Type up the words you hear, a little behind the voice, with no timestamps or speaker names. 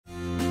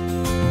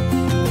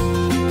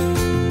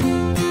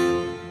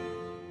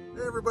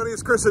everybody,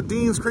 it's Chris at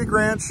Dean's Creek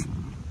Ranch.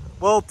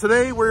 Well,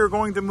 today we're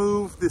going to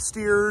move the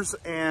steers,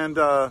 and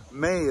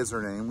May is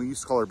her name. We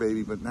used to call her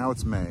Baby, but now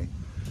it's May.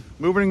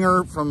 Moving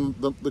her from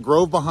the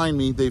grove behind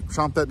me. They've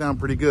chomped that down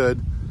pretty good.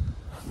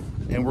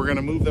 And we're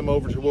gonna move them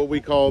over to what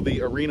we call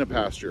the arena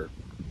pasture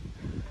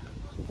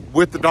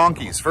with the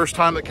donkeys. First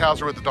time that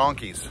cows are with the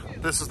donkeys.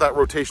 This is that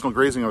rotational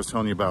grazing I was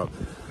telling you about.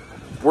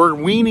 We're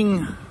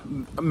weaning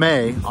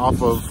May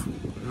off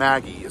of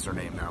Maggie is her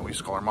name now. We used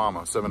to call her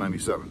Mama,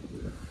 797.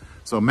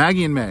 So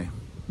Maggie and May,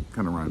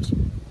 kind of rhymes.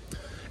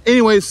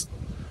 Anyways,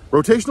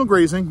 rotational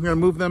grazing. We're gonna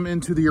move them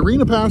into the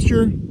arena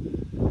pasture,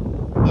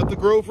 let the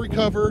grove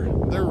recover.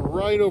 They're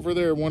right over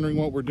there wondering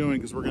what we're doing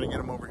because we're gonna get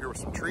them over here with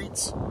some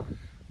treats.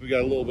 We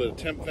got a little bit of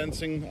temp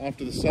fencing off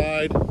to the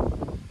side,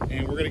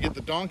 and we're gonna get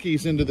the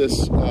donkeys into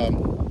this.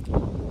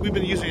 We've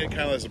been using it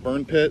kind of as a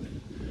burn pit,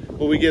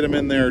 but we get them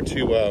in there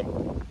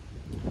to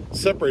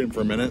separate them for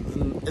a minute.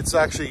 And it's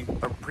actually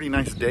a pretty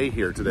nice day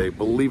here today,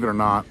 believe it or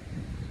not,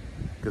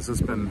 because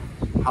it's been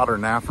hotter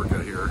than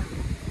Africa here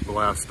the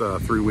last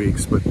 3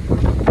 weeks, but you can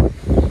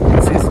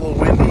see it's a little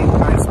windy,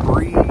 nice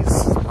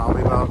breeze,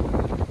 probably about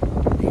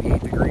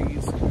 88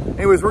 degrees.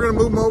 Anyways, we're gonna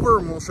move them over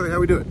and we'll show you how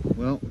we do it.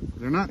 Well,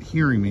 they're not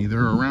hearing me. They're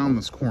around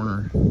this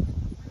corner.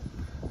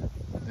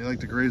 They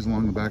like to graze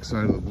along the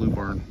backside of the Blue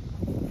Barn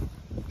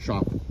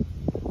shop.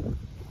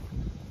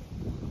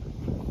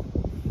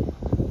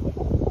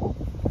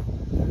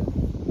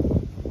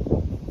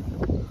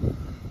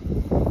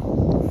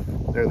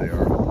 There they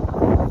are.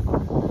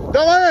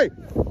 Dolly!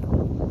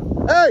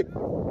 Hey!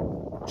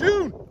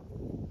 June!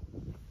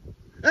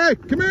 Hey,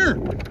 come here!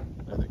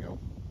 There they go.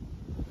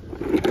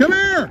 Come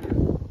here!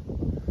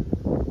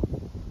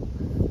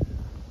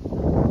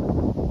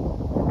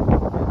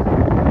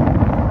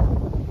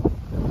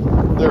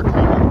 They're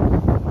coming.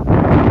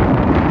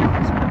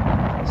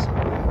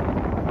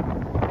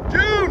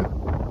 June!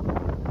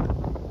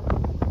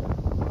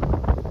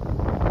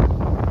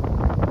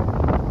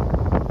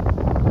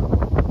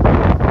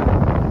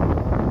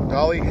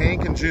 Dolly,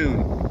 Hank, and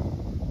June.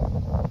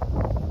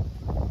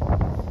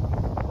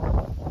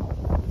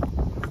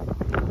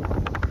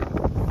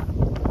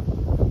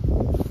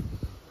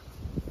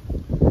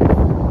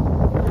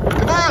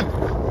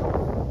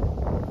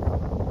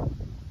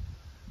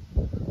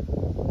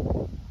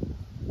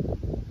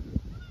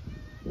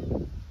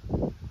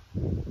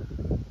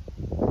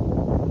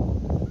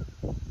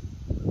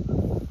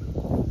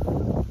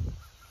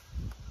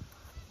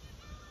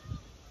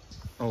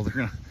 Oh,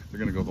 they're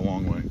gonna go the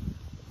long way.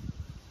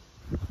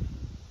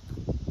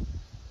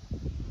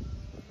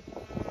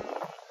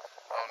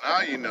 Oh, now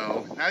you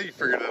know. Now you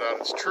figured it out.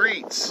 It's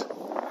treats.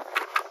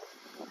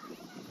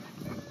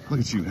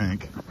 Look at you,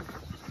 Hank.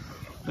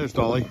 There's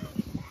Dolly.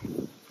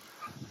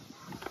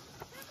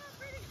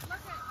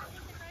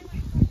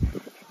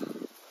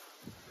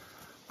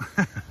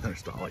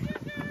 There's Dolly.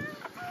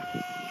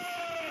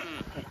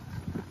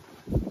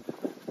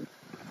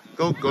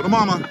 Go to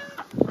Mama.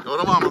 Go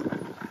to Mama.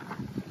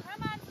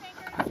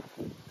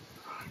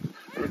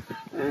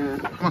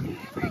 Come on.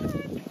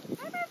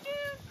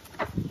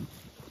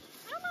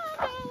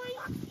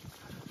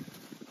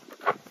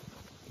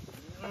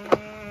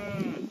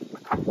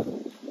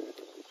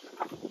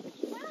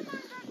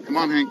 Come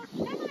on, Hank.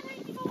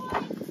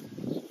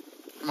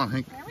 Come on,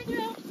 Hank. There we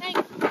go. Hank.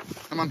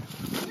 Come on.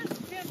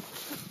 Jim.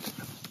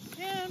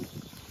 Jim.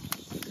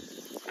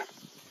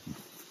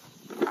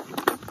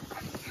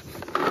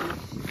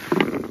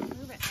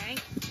 Move it,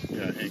 Hank.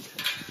 Yeah, Hank.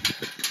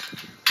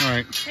 All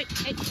right. Hey.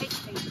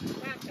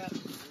 Back up.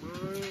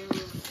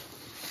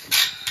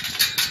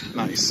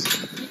 Nice.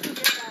 You can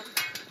get them.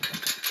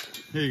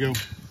 Here you go.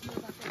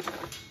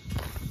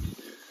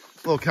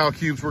 Little cow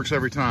cubes works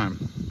every time.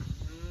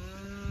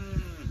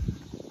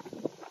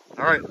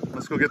 All right,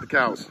 let's go get the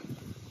cows.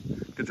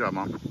 Good job,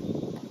 Mom.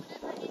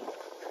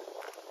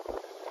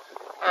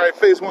 All right,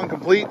 phase 1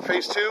 complete.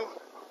 Phase 2,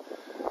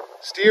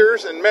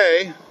 steers and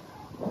May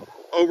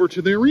over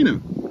to the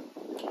arena.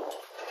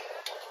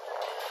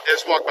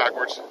 Just walk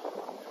backwards.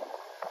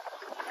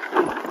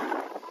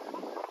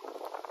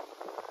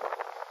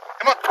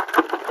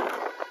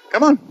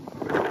 Come on.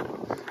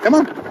 Come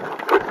on.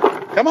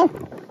 Come on.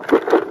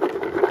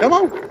 Come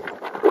on.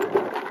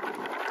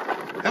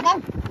 Come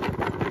on.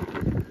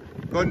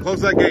 Go ahead and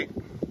close that gate.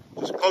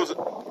 Just close it.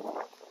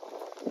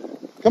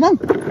 Come on.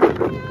 Come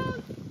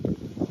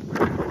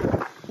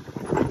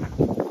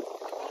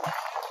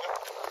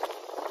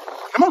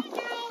on.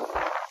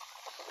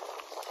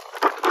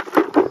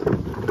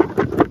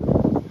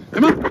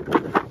 Come on.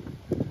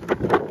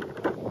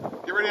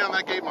 Get ready on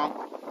that gate, Mom.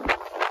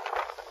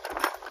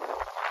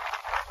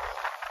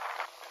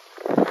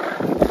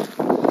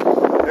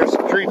 There's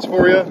some treats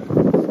for you.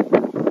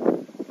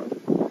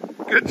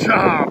 Good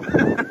job.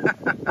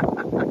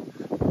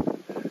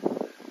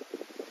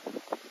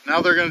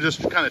 Now they're going to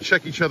just kind of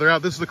check each other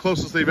out. This is the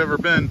closest they've ever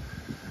been.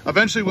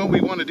 Eventually what we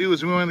want to do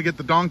is we want to get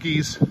the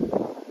donkeys.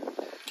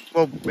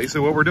 Well,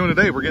 basically what we're doing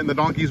today, we're getting the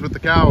donkeys with the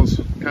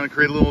cows. Kind of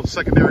create a little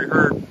secondary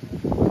herd.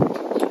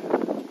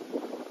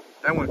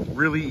 That went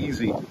really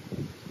easy.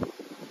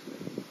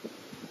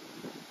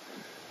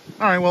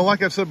 All right, well,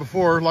 like I've said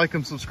before, like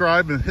and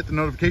subscribe and hit the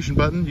notification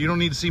button. You don't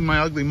need to see my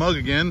ugly mug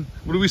again.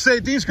 What do we say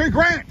at Dean's Creek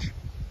Ranch?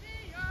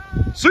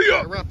 See ya!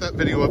 I wrapped that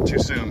video up too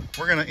soon.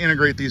 We're gonna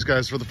integrate these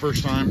guys for the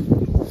first time.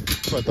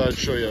 So I thought I'd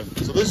show you.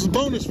 So this is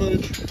bonus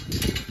footage.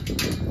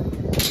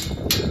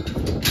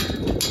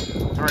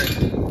 All right,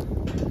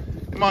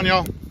 come on,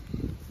 y'all.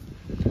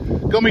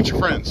 Go meet your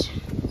friends.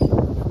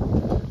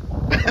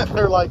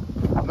 They're like,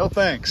 no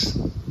thanks.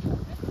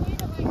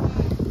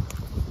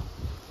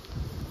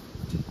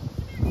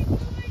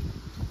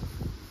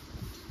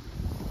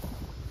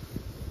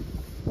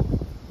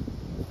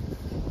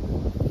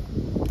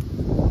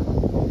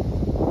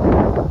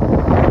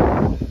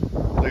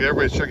 Look,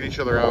 everybody's checking each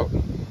other out.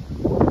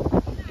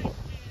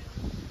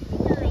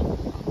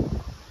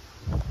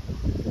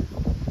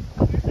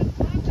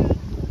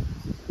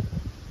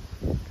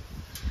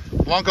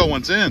 Blanco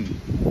wants in.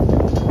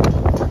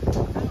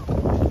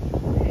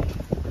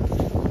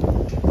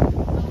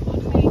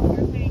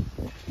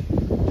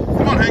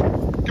 Come on, Hank.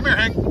 Come here,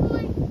 Hank.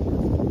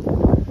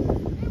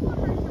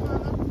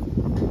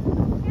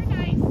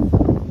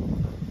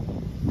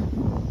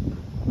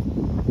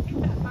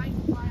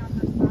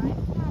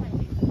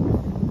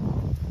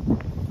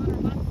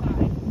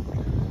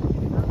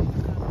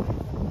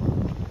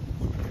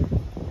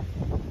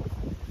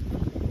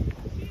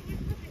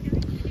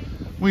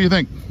 What do you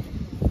think?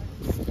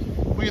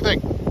 What do you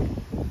think?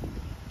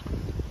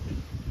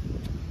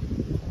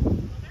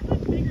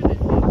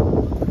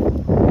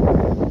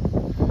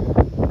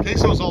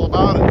 Queso's all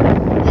about it.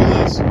 Look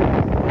at this.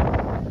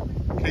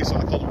 Queso,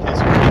 I called him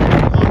queso.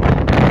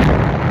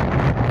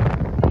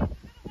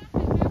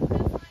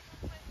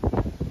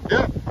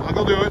 Yeah, I'll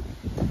go do it.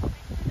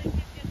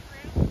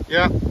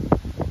 Yeah.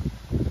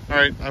 All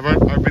right,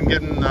 I've been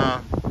getting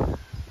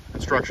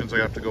instructions I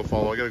have to go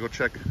follow. I got to go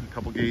check a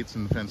couple gates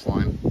and the fence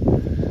line.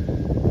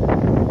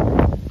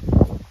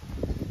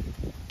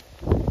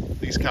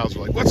 These cows are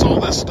like, what's all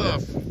this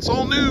stuff? It's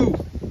all new.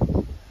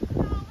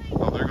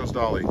 Oh, there goes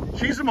Dolly.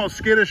 She's the most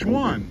skittish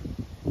one.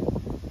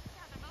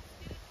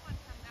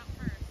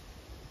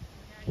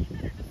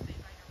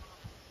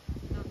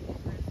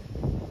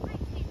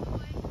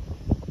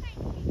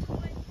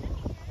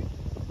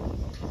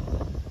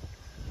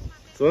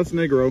 So that's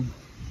Negro.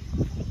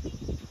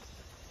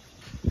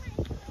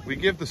 We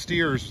give the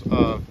steers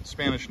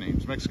Spanish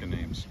names, Mexican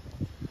names.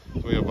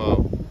 So we have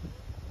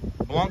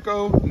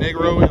Blanco,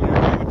 Negro, and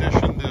our new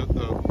addition,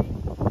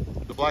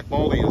 the black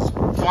baldy is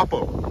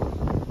Guapo.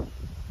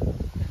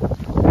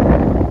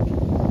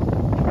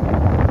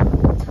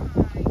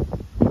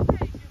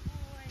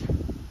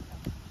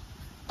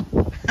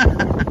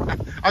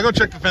 I'll go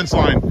check the fence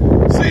line.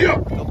 See ya!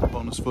 Got the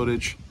bonus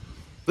footage.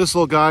 This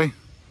little guy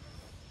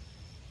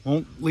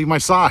won't leave my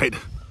side.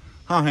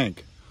 Huh,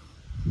 Hank?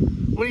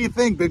 What do you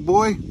think, big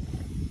boy?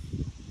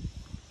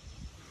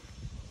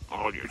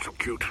 Oh, you're so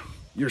cute.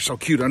 You're so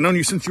cute. I've known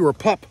you since you were a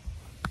pup.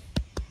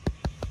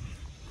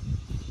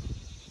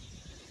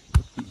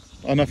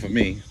 Enough of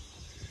me.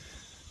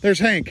 There's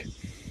Hank.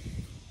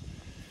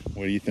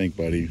 What do you think,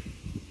 buddy?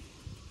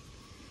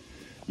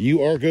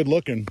 You are good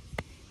looking.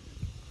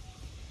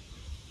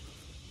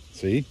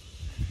 See?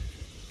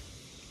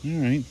 All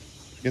right.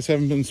 Guess I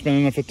haven't been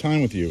spending enough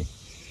time with you.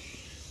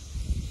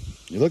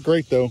 You look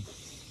great, though.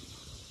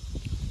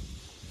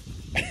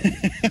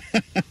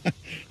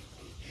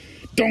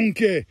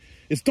 Donkey!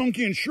 It's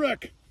Donkey and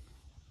Shrek!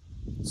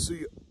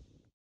 See ya.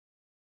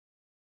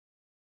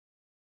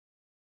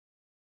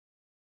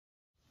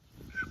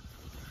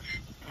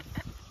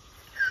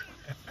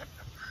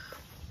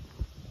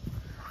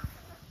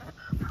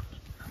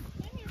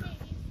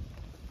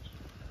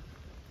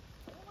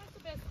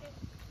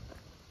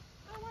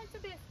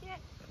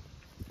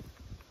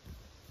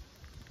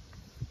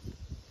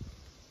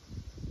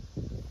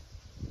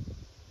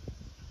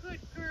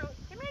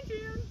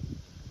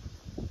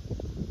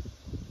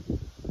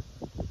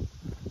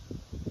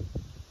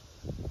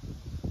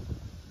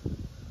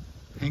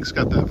 Hank's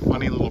got that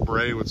funny little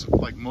bray, it's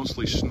like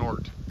mostly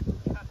snort.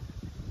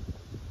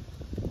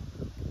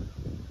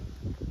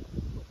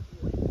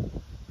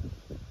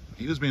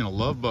 He was being a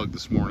love bug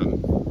this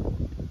morning.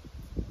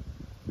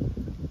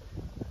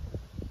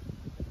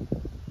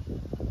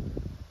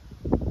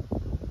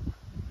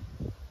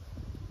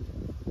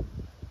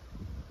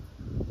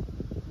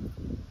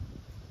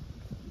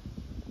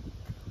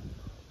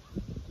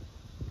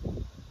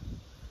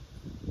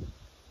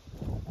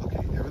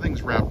 Okay,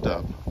 everything's wrapped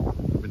up.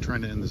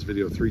 Trying to end this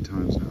video 3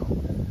 times now.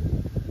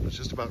 I was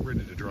just about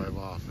ready to drive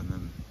off, and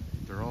then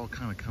they're all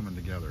kind of coming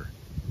together.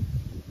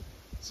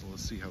 So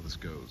let's see how this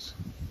goes.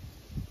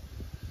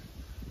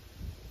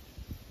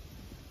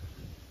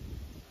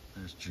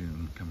 There's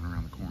June coming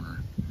around the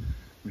corner.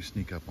 We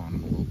sneak up on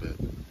him a little bit.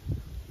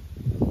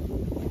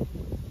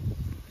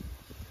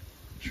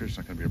 Sure, it's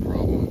not going to be a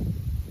problem.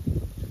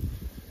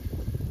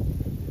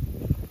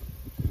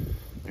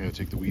 I gotta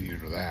take the weed eater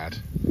to that.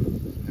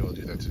 Maybe I'll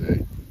do that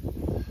today.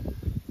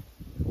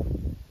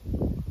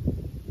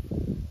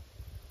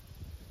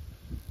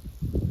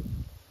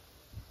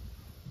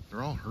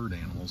 They're all herd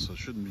animals, so it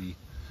shouldn't be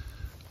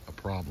a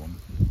problem.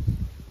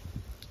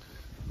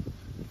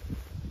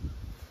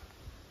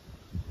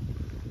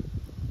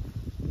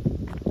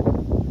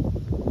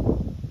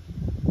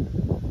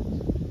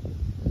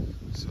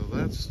 So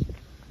that's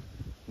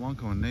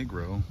Blanco and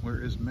Negro.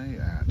 Where is May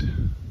at?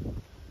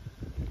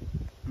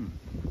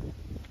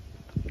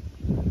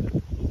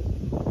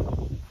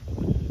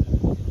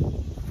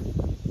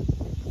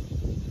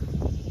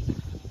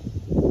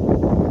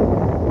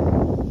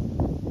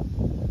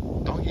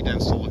 Donkey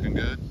den's still looking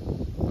good.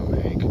 Oh,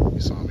 Hank, you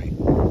saw me.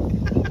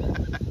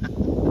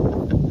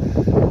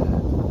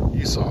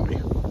 You saw me.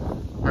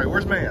 All right,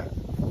 where's May at?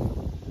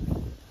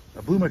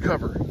 I blew my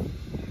cover.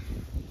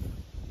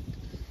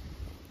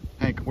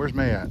 Hank, where's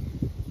May at?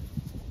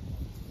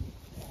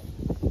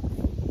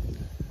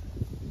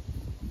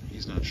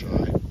 He's not shy.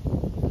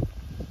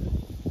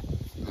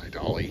 Hi,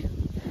 Dolly.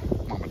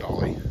 Mama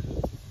Dolly.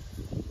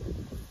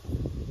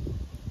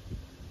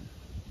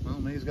 Well,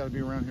 May's got to be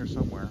around here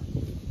somewhere.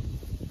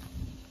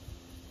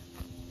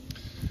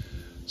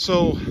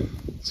 So,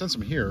 since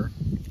I'm here,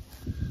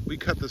 we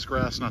cut this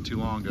grass not too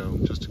long ago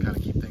just to kind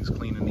of keep things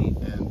clean and neat,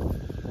 and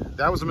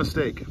that was a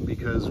mistake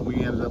because we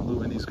ended up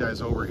moving these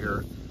guys over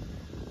here.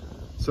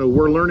 So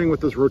we're learning with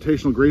this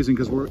rotational grazing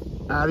because we're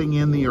adding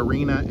in the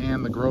arena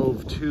and the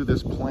grove to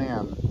this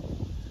plan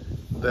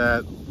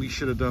that we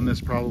should have done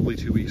this probably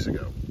 2 weeks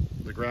ago.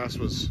 The grass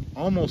was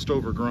almost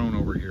overgrown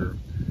over here,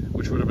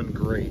 which would have been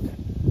great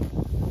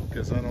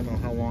because I don't know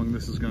how long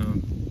this is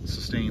going to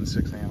sustain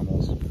 6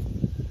 animals.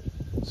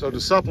 So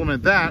to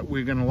supplement that,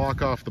 we're going to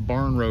lock off the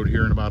barn road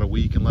here in about a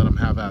week and let them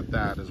have at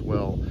that as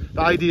well.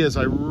 The idea is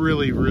I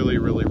really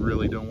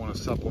don't want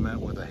to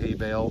supplement with a hay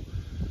bale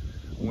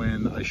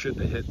when I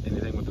shouldn't have hit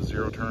anything with the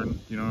zero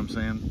turn, you know what I'm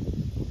saying?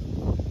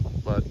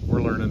 But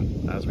we're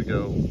learning as we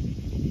go,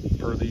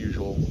 per the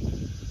usual.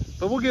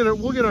 But we'll get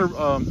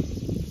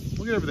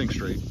everything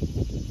straight.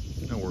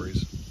 No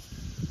worries.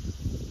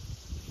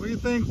 What do you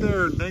think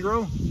there,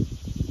 Negro?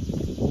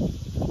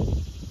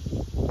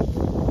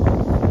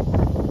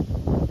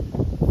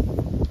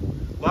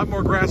 A lot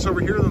more grass over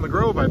here than the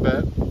grove, I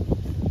bet.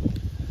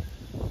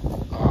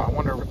 I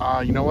wonder,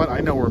 you know what? I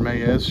know where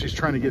May is. She's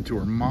trying to get to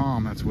her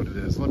mom. That's what it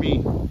is. Let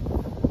me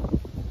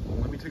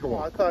take a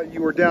walk. I thought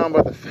you were down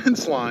by the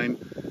fence line.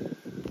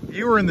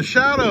 You were in the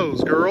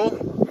shadows, girl.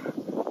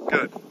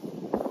 Good.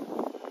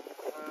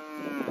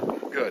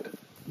 Good.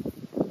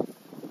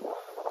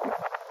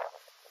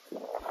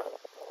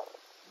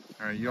 All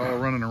right, y'all are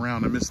running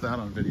around. I missed that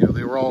on video.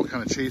 They were all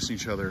kind of chasing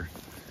each other.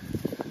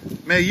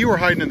 May, you were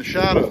hiding in the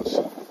shadows.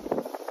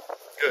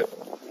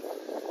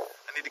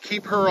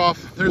 Keep her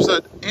off. There's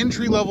that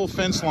entry-level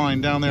fence line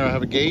down there. I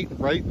have a gate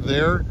right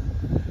there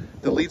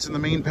that leads in the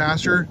main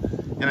pasture,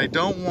 and I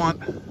don't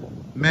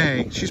want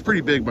May, she's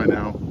pretty big by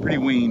now, pretty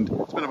weaned,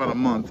 it's been about a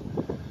month,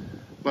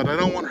 but I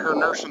don't want her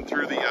nursing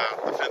through the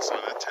fence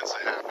line. That tends to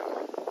happen.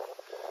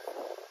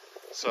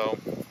 So,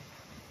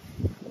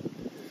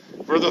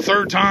 for the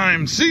 3rd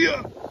time, see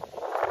ya! Don't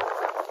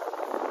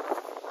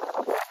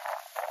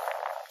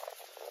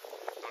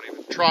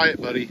even try it,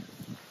 buddy.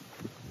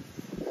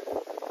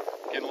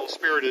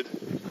 Spirited.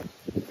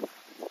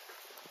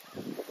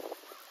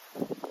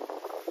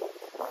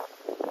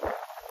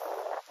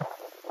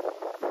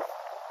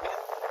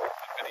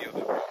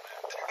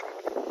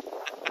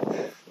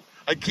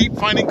 I keep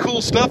finding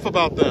cool stuff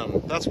about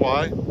them. That's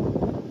why. So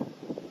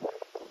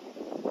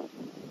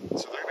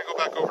they're gonna go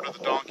back over to the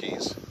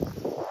donkeys,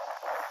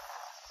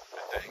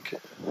 I think.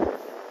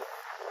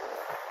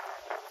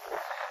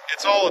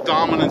 It's all a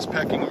dominance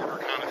pecking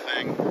order kind of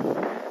thing.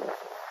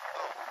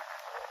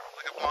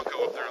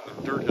 Blanco up there on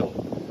the dirt hill,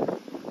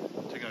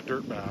 taking a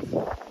dirt bath.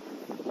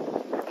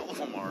 All of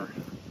them are.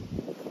 You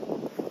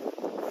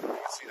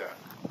can see that.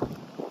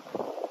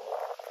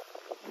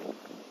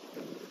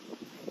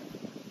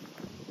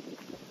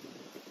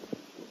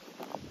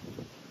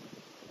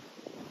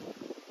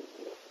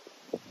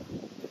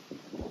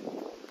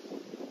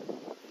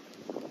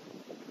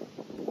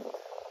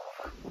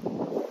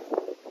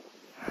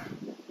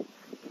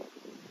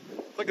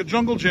 Like a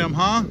jungle gym,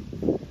 huh?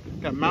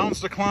 Got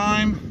mountains to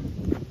climb.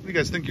 What do you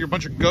guys think? You're a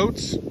bunch of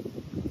goats?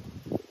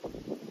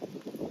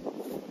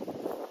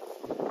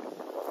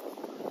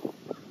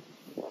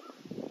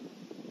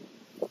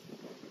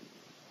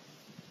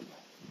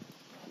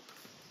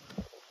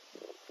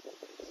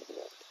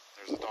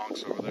 There's the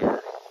donks over there. I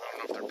don't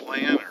know if they're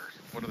playing or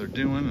what they're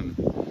doing, and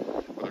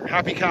they're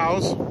happy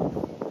cows.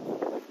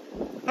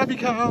 Happy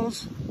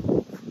cows.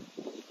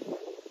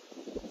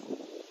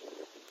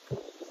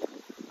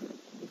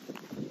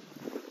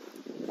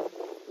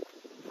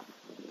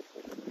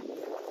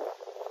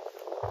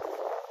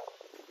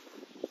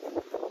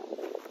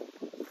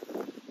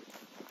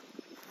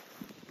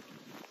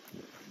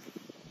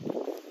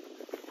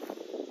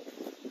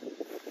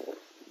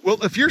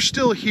 Well, if you're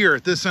still here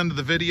at this end of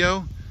the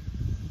video,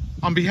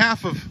 on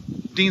behalf of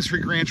Deans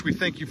Freak Ranch, we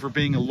thank you for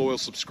being a loyal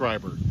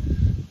subscriber.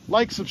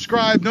 Like,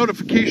 subscribe,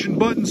 notification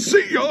button,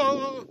 see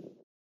ya!